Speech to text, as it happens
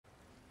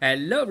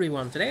Hello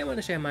everyone, today I want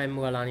to share my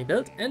Mualani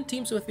build and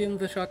teams within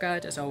the short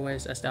guide. As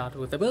always, I start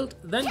with the build,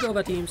 then go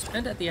over teams,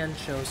 and at the end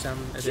show some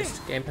of this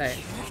gameplay.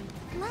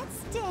 Let's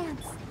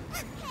dance!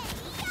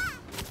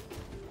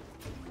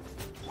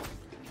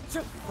 To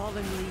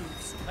fallen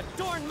leaves,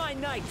 adorn my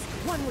night,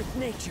 one with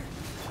nature.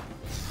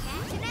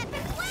 Catch an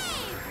epic wave!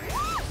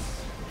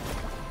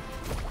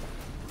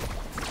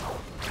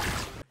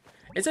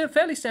 It's a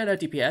fairly standard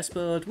DPS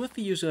build with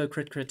the usual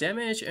crit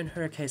damage, in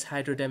her case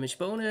hydro damage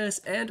bonus,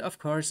 and of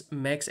course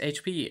max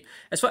HP.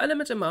 As for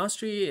elemental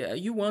mastery,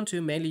 you want to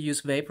mainly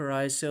use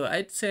vaporize, so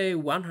I'd say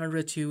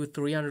 100 to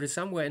 300,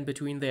 somewhere in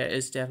between there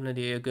is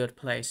definitely a good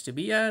place to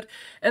be at.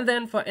 And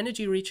then for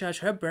energy recharge,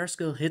 her burst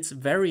skill hits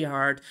very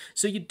hard,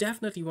 so you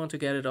definitely want to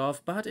get it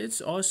off, but it's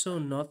also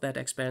not that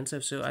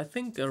expensive, so I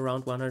think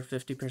around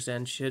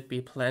 150% should be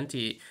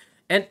plenty.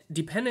 And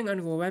depending on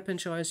your weapon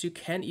choice, you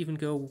can even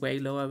go way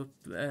lower,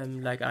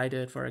 like I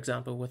did, for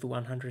example, with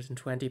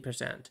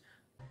 120%.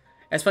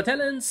 As for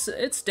talents,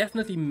 it's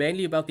definitely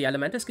mainly about the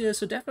elemental skill,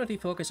 so definitely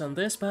focus on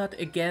this, but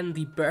again,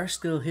 the burst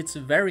skill hits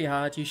very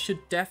hard. You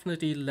should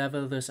definitely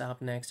level this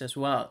up next as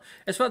well.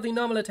 As for the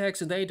normal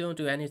attacks, they don't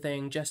do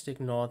anything, just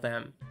ignore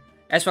them.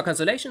 As for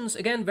Constellations,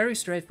 again very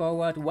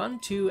straightforward, 1,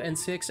 2 and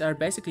 6 are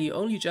basically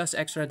only just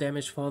extra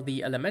damage for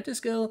the elemental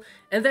skill,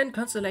 and then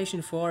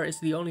Constellation 4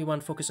 is the only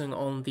one focusing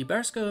on the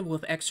burst skill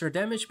with extra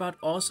damage but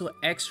also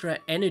extra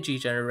energy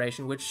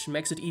generation, which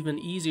makes it even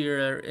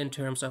easier in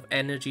terms of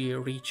energy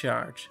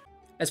recharge.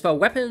 As for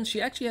weapons,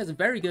 she actually has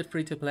very good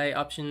free-to-play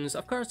options.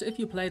 Of course, if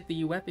you played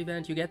the web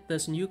event, you get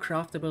this new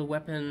craftable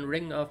weapon,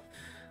 Ring of...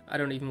 I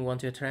don't even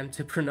want to attempt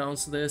to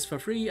pronounce this, for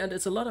free, and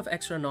it's a lot of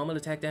extra normal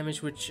attack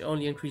damage, which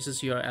only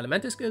increases your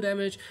elemental skill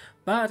damage,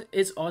 but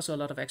it's also a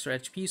lot of extra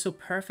HP, so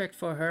perfect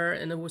for her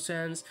in a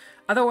sense.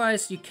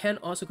 Otherwise, you can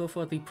also go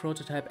for the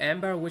prototype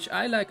Amber, which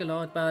I like a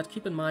lot, but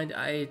keep in mind,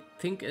 I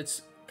think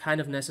it's kind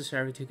of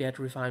necessary to get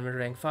refinement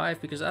rank 5,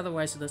 because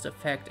otherwise this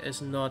effect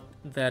is not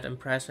that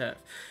impressive.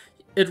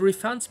 It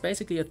refunds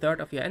basically a third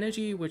of your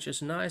energy, which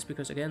is nice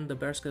because again the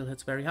burst skill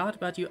hits very hard,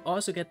 but you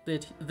also get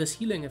this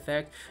healing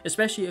effect,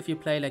 especially if you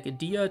play like a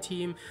Dia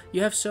team.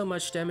 You have so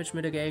much damage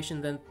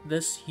mitigation, then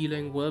this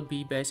healing will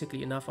be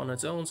basically enough on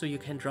its own, so you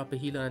can drop a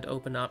healer and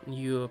open up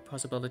new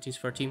possibilities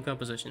for team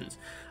compositions.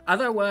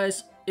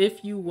 Otherwise,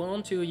 if you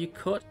want to, you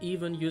could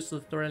even use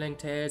the Thrilling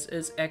Tales.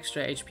 It's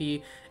extra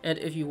HP, and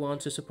if you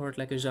want to support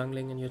like a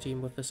jungling in your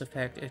team with this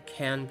effect, it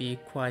can be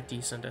quite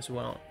decent as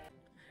well.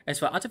 As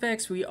for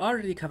artifacts, we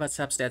already covered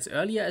substats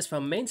earlier. As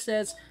for main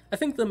stats, I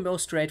think the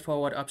most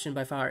straightforward option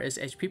by far is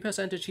HP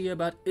percentage here,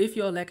 but if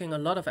you're lacking a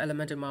lot of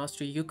elemental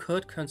mastery, you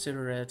could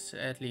consider it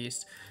at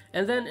least.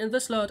 And then in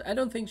this slot, I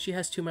don't think she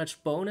has too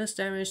much bonus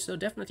damage, so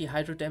definitely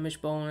hydro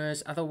damage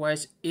bonus.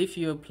 Otherwise, if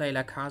you play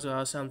like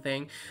Kazuha or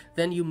something,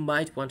 then you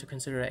might want to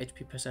consider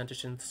HP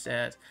percentage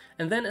instead.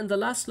 And then in the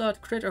last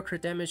slot, crit or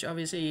crit damage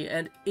obviously,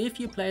 and if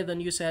you play the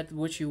new set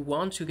which you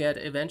want to get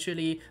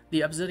eventually,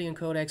 the Obsidian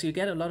Codex, you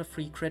get a lot of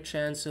free crit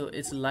chance, so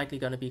it's likely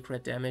gonna be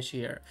crit damage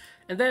here.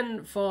 And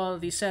then for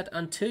the set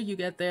until you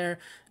get there,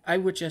 I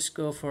would just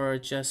go for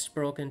just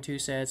broken 2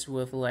 sets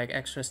with like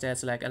extra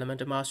stats like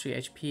elemental mastery,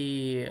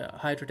 HP,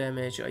 hydro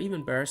damage, or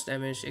even burst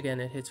damage. Again,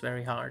 it hits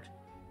very hard.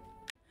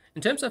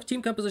 In terms of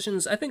team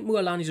compositions, I think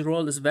Mualani's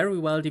role is very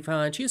well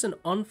defined. She is an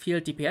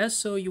on-field DPS,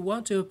 so you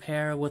want to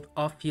pair with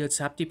off-field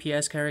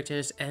sub-DPS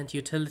characters and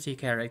utility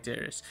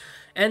characters.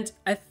 And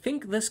I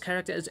think this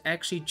character is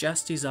actually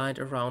just designed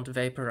around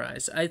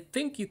Vaporize. I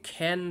think you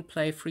can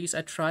play Freeze.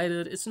 I tried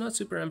it. It's not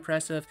super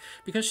impressive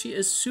because she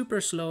is super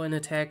slow in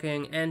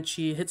attacking and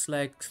she hits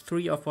like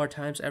 3 or 4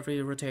 times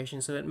every rotation,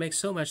 so it makes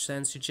so much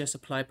sense to just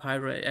apply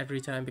Pyro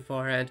every time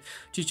beforehand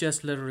to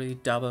just literally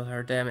double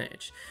her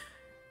damage.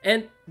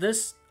 And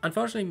this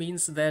unfortunately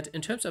means that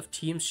in terms of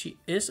teams, she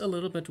is a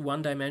little bit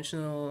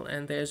one-dimensional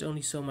and there's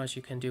only so much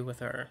you can do with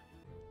her.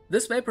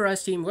 This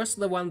Vaporize team was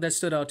the one that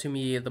stood out to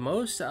me the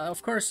most.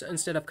 Of course,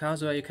 instead of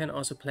Kazuha, you can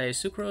also play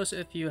Sucrose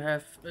if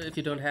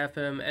you don't have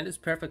him, and it's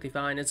perfectly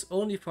fine. It's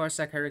only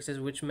 4-star characters,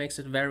 which makes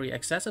it very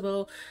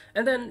accessible.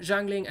 And then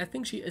jungling, I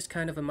think she is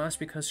kind of a must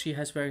because she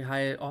has very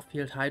high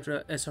off-field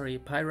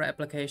Pyro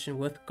application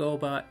with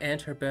Goba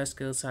and her burst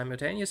skill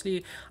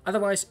simultaneously.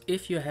 Otherwise,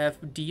 if you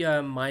have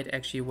Dia, might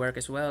actually work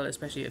as well,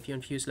 especially if you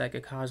infuse like a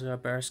Kazuha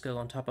burst skill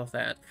on top of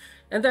that.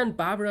 And then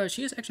Barbara,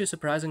 she is actually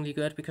surprisingly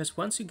good because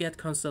once you get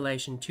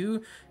Constellation 2,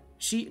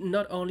 she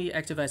not only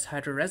activates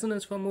Hydro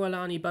Resonance for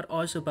Mualani, but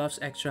also buffs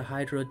extra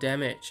Hydro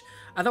damage.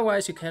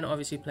 Otherwise, you can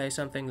obviously play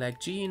something like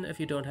Jean if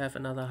you don't have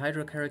another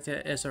Hydro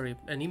character,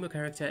 a Nemo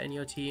character in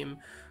your team.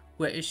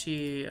 Where is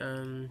she?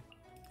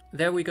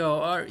 There we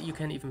go. Or you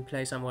can even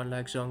play someone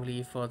like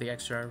Zhongli for the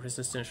extra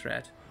resistance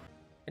shred.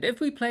 And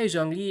if we play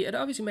Zhongli, it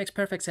obviously makes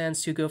perfect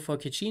sense to go for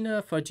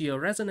Kichina for Geo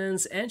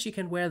Resonance, and she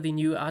can wear the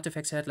new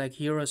artifact set like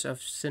Heroes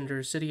of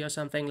Cinder City or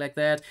something like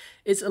that.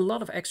 It's a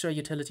lot of extra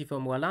utility for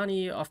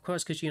Mualani. Of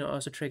course, Kichina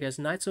also triggers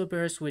Night Soul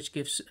Burst, which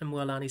gives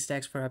Mualani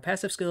stacks for her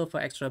passive skill for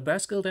extra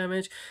burst skill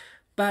damage.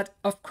 But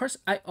of course,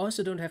 I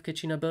also don't have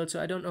Kachina build,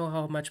 so I don't know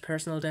how much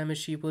personal damage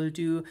she will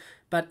do.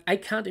 But I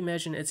can't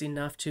imagine it's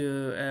enough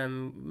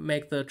to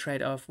make the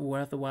trade-off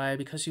worth a while,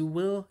 because you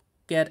will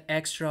get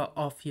extra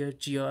off-field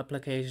geo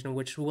application,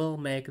 which will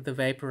make the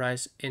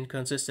Vaporize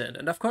inconsistent.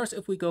 And of course,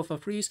 if we go for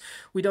freeze,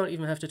 we don't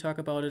even have to talk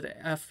about it.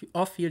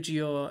 Off-field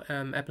geo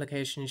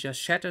application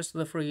just shatters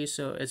the freeze,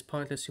 so it's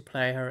pointless to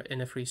play her in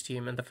a freeze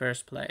team in the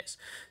first place.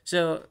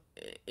 So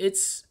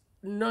it's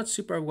not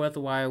super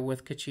worthwhile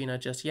with Kachina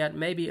just yet.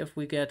 Maybe if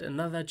we get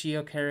another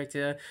geo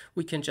character,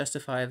 we can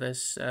justify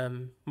this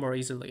more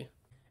easily.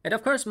 And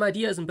of course, my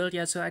Dia isn't built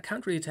yet, so I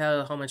can't really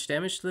tell how much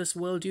damage this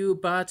will do,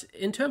 but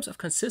in terms of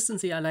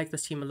consistency, I like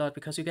this team a lot,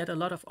 because you get a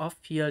lot of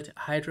off-field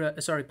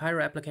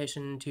Pyro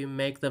application to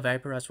make the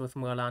Vaporize with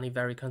Mualani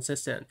very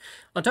consistent.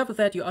 On top of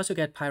that, you also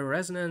get Pyro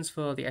Resonance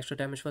for the extra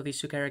damage for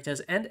these two characters,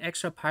 and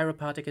extra Pyro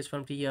Particles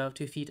from Dia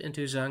to feed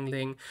into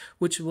Zhongling,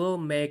 which will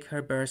make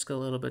her burst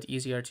skill a little bit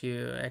easier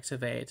to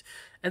activate.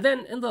 And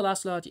then in the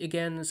last slot,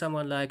 again,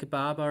 someone like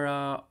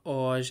Barbara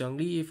or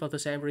Zhongli for the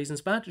same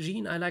reasons, but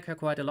Jean, I like her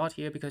quite a lot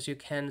here, because you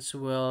can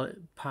swirl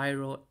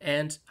Pyro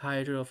and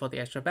Hydro for the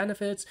extra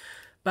benefits.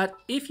 But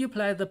if you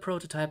play the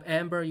prototype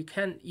Amber, you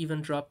can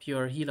even drop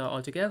your healer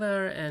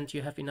altogether, and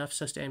you have enough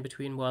sustain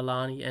between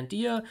Mualani and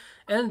Dia,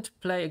 and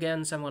play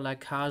again someone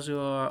like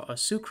Kazur or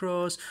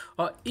Sucrose,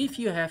 or if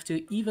you have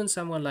to, even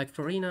someone like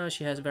Farina.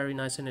 She has very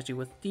nice synergy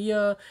with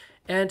Dia,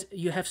 and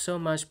you have so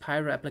much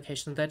Pyro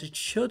application that it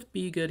should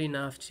be good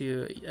enough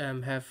to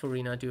have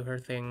Farina do her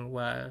thing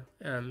while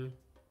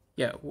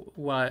you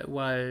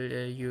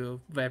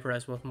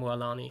Vaporize with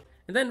Mualani.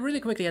 And then really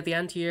quickly at the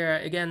end here,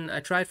 again,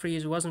 I tried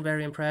freeze, wasn't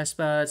very impressed,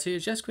 but to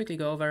just quickly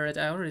go over it,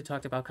 I already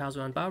talked about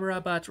Kazuha and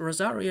Barbara, but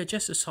Rosaria,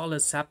 just a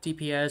solid sub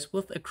DPS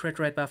with a crit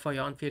rate buff for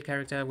your on-field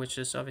character, which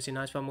is obviously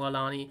nice for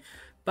Mualani.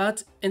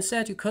 But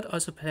instead, you could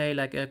also play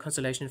like a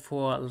Constellation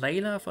for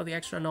Layla for the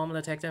extra normal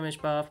attack damage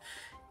buff.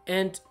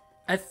 And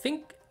I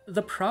think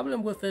the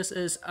problem with this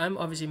is I'm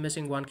obviously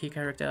missing one key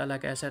character,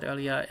 like I said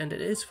earlier, and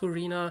it is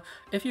Furina.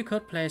 If you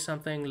could play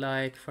something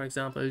like, for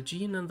example,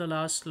 Jean in the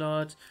last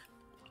slot,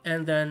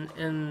 and then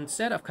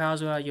instead of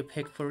Kazuha, you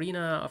pick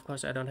Furina. Of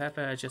course, I don't have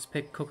her, I just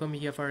picked Kokumi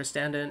here for a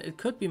stand-in. It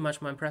could be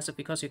much more impressive,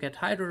 because you get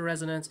Hydro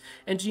Resonance,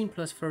 and Jean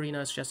plus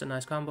Furina is just a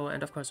nice combo,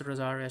 and of course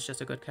Rosaria is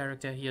just a good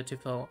character here to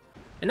fill.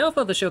 And now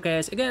for the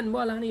showcase. Again,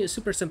 Mualani is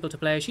super simple to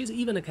play. She's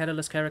even a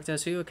Catalyst character,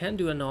 so you can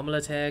do a normal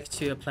attack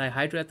to apply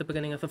Hydra at the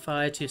beginning of a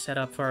fight, to set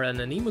up for an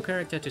Anemo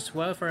character to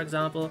swirl, for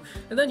example,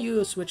 and then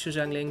you switch to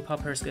Zhongling,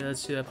 pop her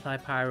skills to apply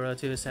Pyro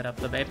to set up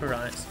the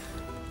Vaporize.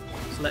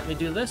 So let me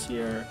do this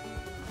here.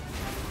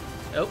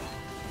 Oh,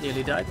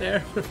 nearly died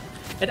there.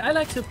 And I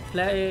like to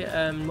play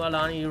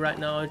Mualani right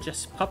now,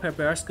 just pop her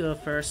burst skill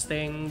first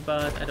thing,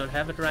 but I don't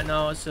have it right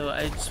now, so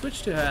I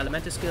switch to her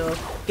elemental skill,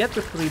 get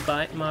the 3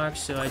 bite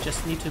marks, so I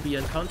just need to be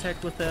in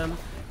contact with them.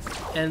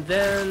 And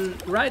then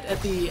right at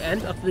the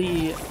end of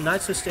the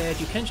Nitro stage,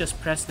 you can just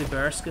press the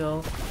burst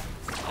skill,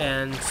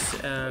 and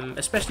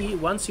especially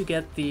once you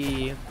get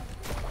the,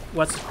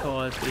 what's it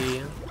called,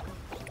 the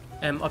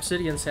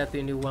Obsidian set,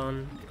 the new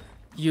one,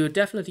 you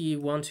definitely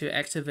want to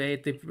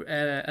activate the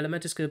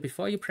elemental skill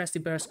before you press the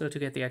burst skill to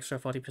get the extra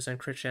 40%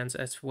 crit chance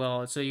as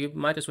well. So you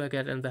might as well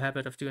get in the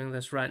habit of doing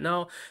this right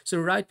now. So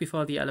right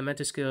before the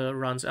elemental skill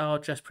runs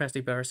out, just press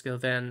the burst skill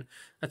then.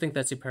 I think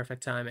that's the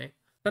perfect timing.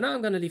 But now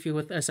I'm going to leave you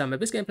with some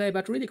Abyss gameplay,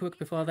 but really quick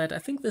before that, I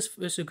think this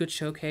was a good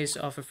showcase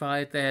of a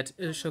fight that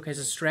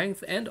showcases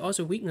strength and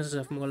also weaknesses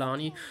of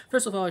Mualani.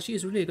 First of all, she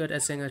is really good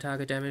at single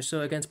target damage,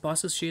 so against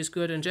bosses she is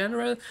good in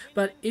general,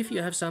 but if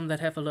you have some that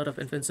have a lot of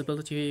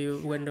invincibility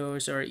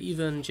windows or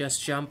even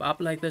just jump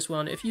up like this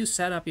one, if you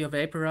set up your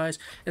Vaporize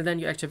and then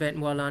you activate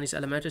Mualani's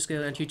elemental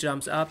skill and she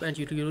jumps up and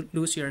you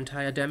lose your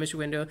entire damage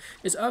window,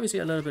 it's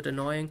obviously a little bit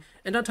annoying.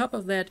 And on top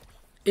of that,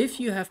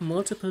 if you have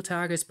multiple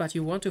targets but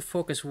you want to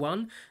focus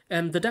one,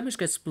 the damage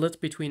gets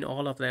split between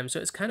all of them, so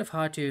it's kind of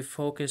hard to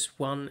focus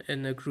one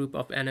in a group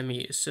of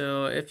enemies.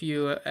 So if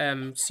you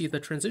see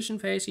the transition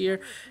phase here,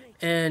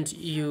 and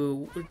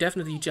you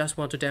definitely just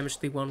want to damage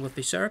the one with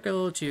the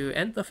circle to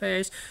end the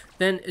phase,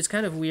 then it's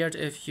kind of weird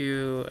if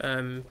you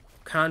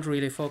can't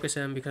really focus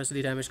him because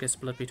the damage gets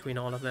split between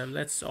all of them.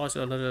 That's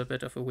also a little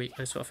bit of a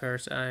weakness of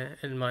hers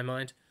in my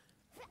mind.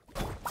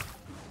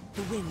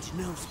 The wind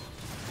knows me.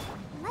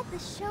 Let the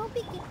show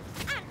begin. Out of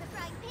the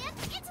frying pan,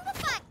 into the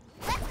butt.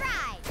 Let's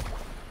ride.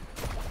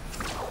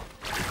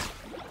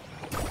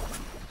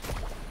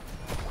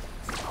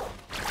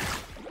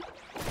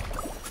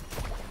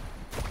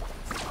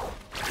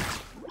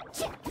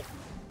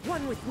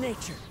 One with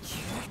nature.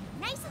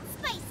 Nice and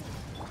spicy.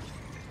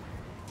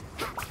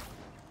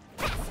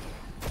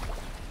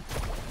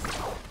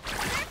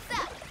 Surf's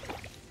up.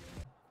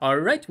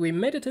 Alright, we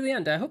made it to the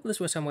end. I hope this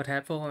was somewhat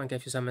helpful and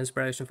gave you some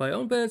inspiration for your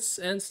own builds,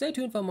 and stay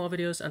tuned for more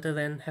videos. Until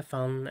then, have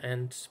fun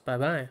and bye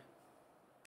bye.